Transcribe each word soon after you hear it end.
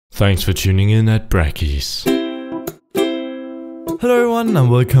Thanks for tuning in at Brackies. Hello everyone and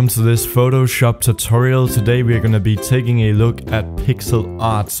welcome to this Photoshop tutorial. Today we are going to be taking a look at pixel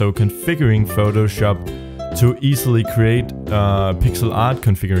art, so configuring Photoshop to easily create pixel art,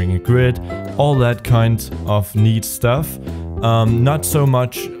 configuring a grid, all that kind of neat stuff. Not so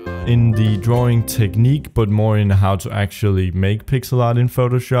much in the drawing technique, but more in how to actually make pixel art in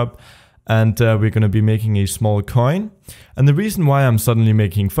Photoshop. And we're going to be making a small coin. And the reason why I'm suddenly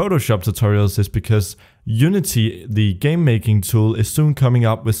making Photoshop tutorials is because Unity, the game making tool, is soon coming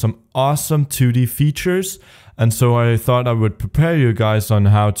up with some awesome 2D features. And so I thought I would prepare you guys on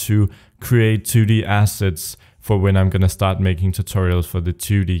how to create 2D assets for when I'm going to start making tutorials for the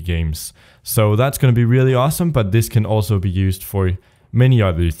 2D games. So that's going to be really awesome, but this can also be used for many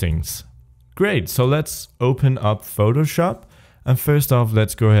other things. Great, so let's open up Photoshop. And first off,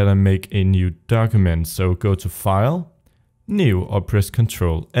 let's go ahead and make a new document. So go to File, New, or press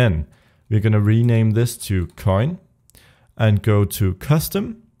Ctrl N. We're going to rename this to Coin and go to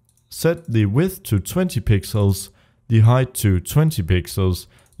Custom, set the width to 20 pixels, the height to 20 pixels,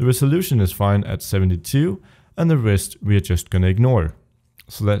 the resolution is fine at 72, and the rest we are just going to ignore.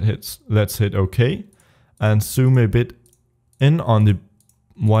 So let's hit OK and zoom a bit in on the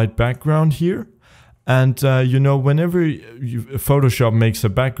white background here. And you know, whenever Photoshop makes a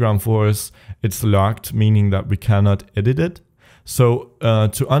background for us, it's locked, meaning that we cannot edit it. So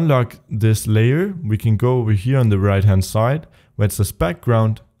to unlock this layer, we can go over here on the right hand side where it says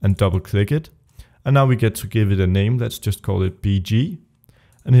background and double click it. And now we get to give it a name. Let's just call it BG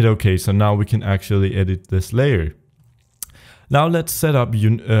and hit OK. So now we can actually edit this layer. Now let's set up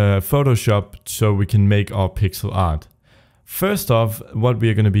Photoshop so we can make our pixel art. First off, what we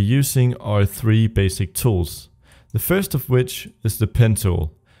are going to be using are three basic tools. The first of which is the pen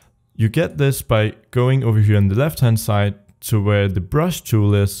tool. You get this by going over here on the left hand side to where the brush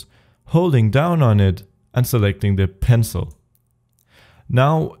tool is, holding down on it and selecting the pencil.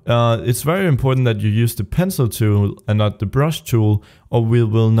 Now it's very important that you use the pencil tool and not the brush tool, or we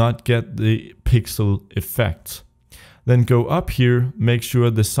will not get the pixel effect. Then go up here, make sure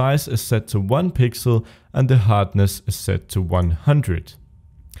the size is set to 1 pixel and the hardness is set to 100.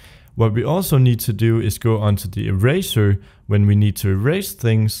 What we also need to do is go onto the eraser. When we need to erase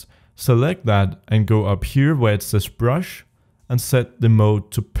things, select that and go up here where it says brush and set the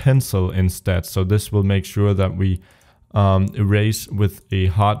mode to pencil instead. So this will make sure that we erase with a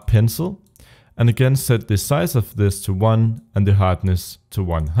hard pencil. And again, set the size of this to 1 and the hardness to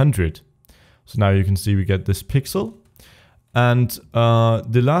 100. So now you can see we get this pixel. And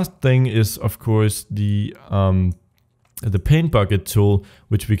the last thing is, of course, the paint bucket tool,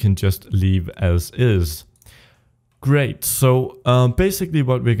 which we can just leave as is. Great. So basically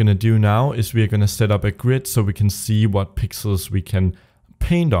what we're going to do now is we're going to set up a grid so we can see what pixels we can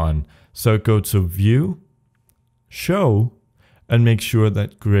paint on. So go to View, Show, and make sure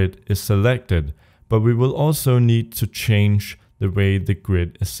that grid is selected. But we will also need to change the way the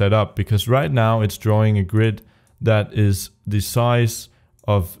grid is set up, because right now it's drawing a grid that is the size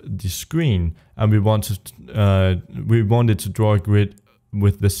of the screen, and we wanted to draw a grid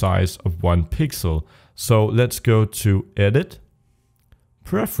with the size of 1 pixel. So let's go to Edit,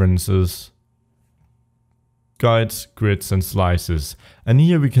 Preferences, Guides, Grids and Slices. And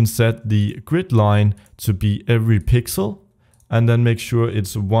here we can set the grid line to be every pixel, and then make sure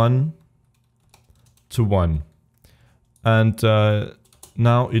it's 1 to 1. And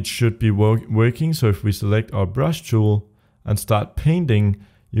now it should be working. So if we select our brush tool and start painting,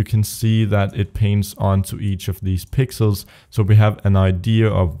 you can see that it paints onto each of these pixels. So we have an idea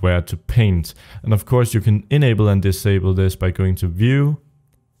of where to paint. And of course you can enable and disable this by going to View,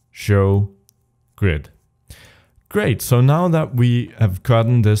 Show, Grid. Great, so now that we have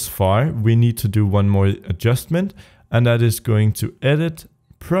gotten this far, we need to do one more adjustment, and that is going to Edit,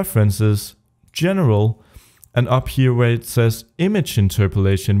 Preferences, General, and up here where it says Image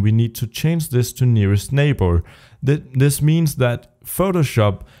Interpolation, we need to change this to Nearest Neighbor. This means that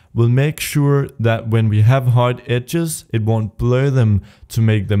Photoshop will make sure that when we have hard edges, it won't blur them to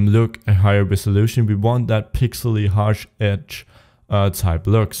make them look a higher resolution. We want that pixely harsh edge type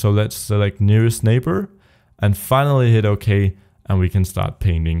look. So let's select Nearest Neighbor and finally hit OK, and we can start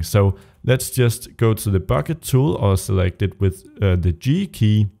painting. So let's just go to the bucket tool or select it with the G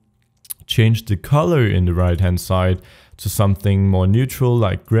key. Change the color in the right hand side to something more neutral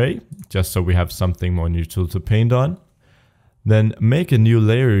like gray, just so we have something more neutral to paint on. Then make a new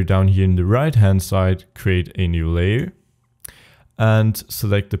layer down here in the right hand side, create a new layer and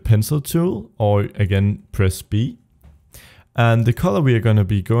select the pencil tool, or again press B. And the color we are going to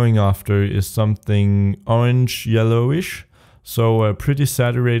be going after is something orange yellowish. So a pretty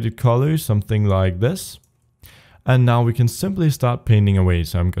saturated color, something like this. And now we can simply start painting away.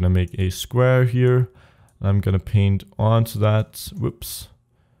 So I'm gonna make a square here. I'm gonna paint onto that, whoops,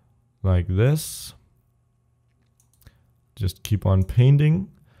 like this. Just keep on painting.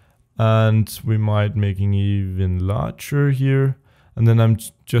 And we might making even larger here. And then I'm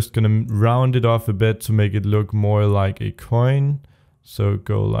just gonna round it off a bit to make it look more like a coin. So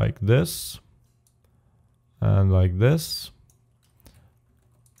go like this. And like this.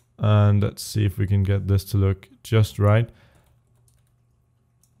 And let's see if we can get this to look just right.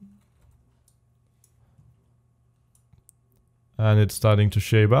 And it's starting to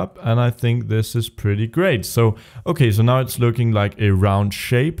shape up, and I think this is pretty great. So, okay, so now it's looking like a round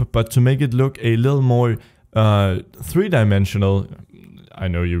shape, but to make it look a little more three-dimensional, I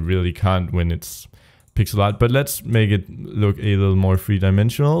know you really can't when it's pixel art, but let's make it look a little more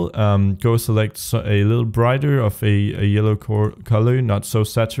three-dimensional. Go select a little brighter of a yellow color, not so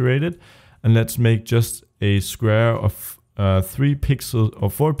saturated, and let's make just a square of 3 pixels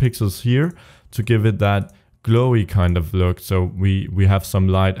or 4 pixels here to give it that glowy kind of look, so we have some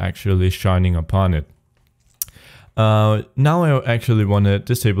light actually shining upon it. Now I actually want to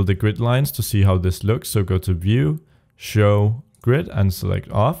disable the grid lines to see how this looks, so go to View, Show, Grid, and select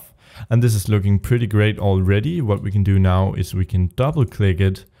Off. And this is looking pretty great already. What we can do now is we can double click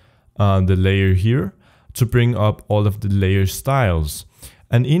it, the layer here, to bring up all of the layer styles.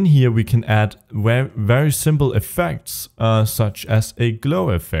 And in here we can add very simple effects, such as a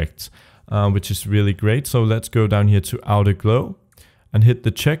glow effect. Which is really great. So let's go down here to outer glow and hit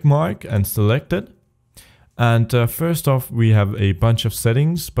the check mark and select it. And first off, we have a bunch of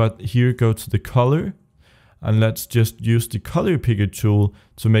settings, but here go to the color, and let's just use the color picker tool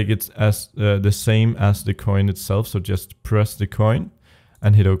to make it as the same as the coin itself. So just press the coin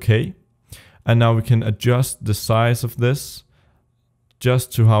and hit OK. And now we can adjust the size of this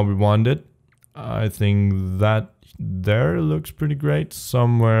just to how we want it. I think that there looks pretty great,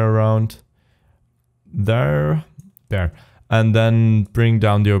 somewhere around there, and then bring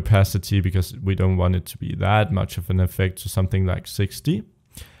down the opacity because we don't want it to be that much of an effect, to something like 60,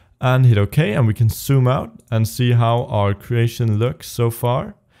 and hit OK. And we can zoom out and see how our creation looks so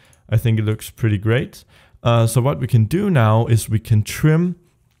far. I think it looks pretty great. So what we can do now is we can trim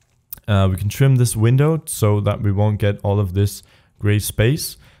this window so that we won't get all of this gray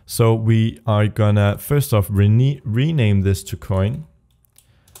space. So we are gonna first off rename this to coin,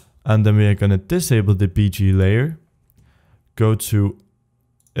 and then we are gonna disable the BG layer, go to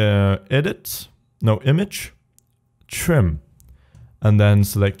image, trim, and then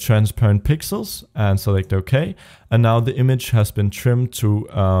select transparent pixels and select OK. And now the image has been trimmed to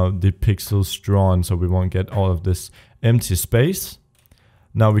the pixels drawn, so we won't get all of this empty space.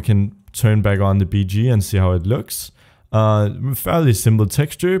 Now we can turn back on the BG and see how it looks. Fairly simple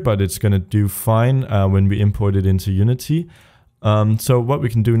texture, but it's gonna do fine when we import it into Unity. So what we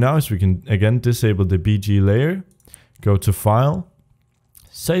can do now is we can again disable the BG layer, go to File,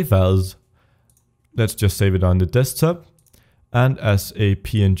 Save As. Let's just save it on the desktop and as a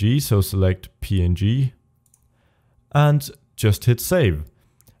PNG, so select PNG and just hit save.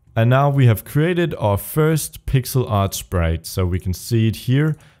 And now we have created our first pixel art sprite, so we can see it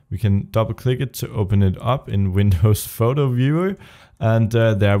here. We can double click it to open it up in Windows Photo Viewer, and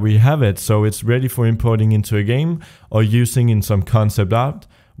there we have it. So it's ready for importing into a game or using in some concept art,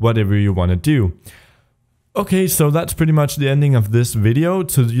 whatever you want to do. Okay, so that's pretty much the ending of this video.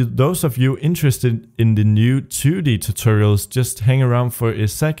 To those of you interested in the new 2D tutorials, just hang around for a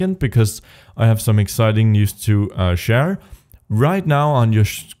second because I have some exciting news to share. Right now on your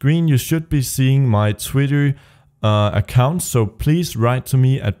screen you should be seeing my Twitter account, so please write to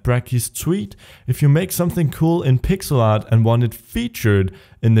me at Bracky'sTweet if you make something cool in pixel art and want it featured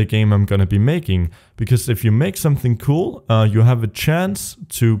in the game I'm gonna be making. Because if you make something cool, you have a chance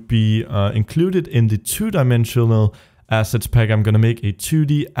to be included in the 2-dimensional assets pack. I'm gonna make a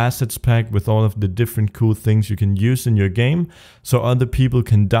 2D assets pack with all of the different cool things you can use in your game, so other people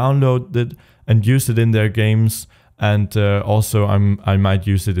can download it and use it in their games. And also I might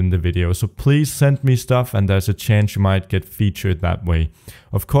use it in the video. So please send me stuff and there's a chance you might get featured that way.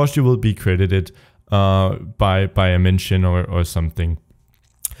 Of course you will be credited by a mention or something.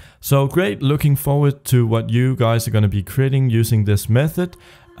 So great, looking forward to what you guys are going to be creating using this method.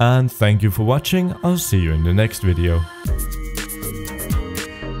 And thank you for watching. I'll see you in the next video.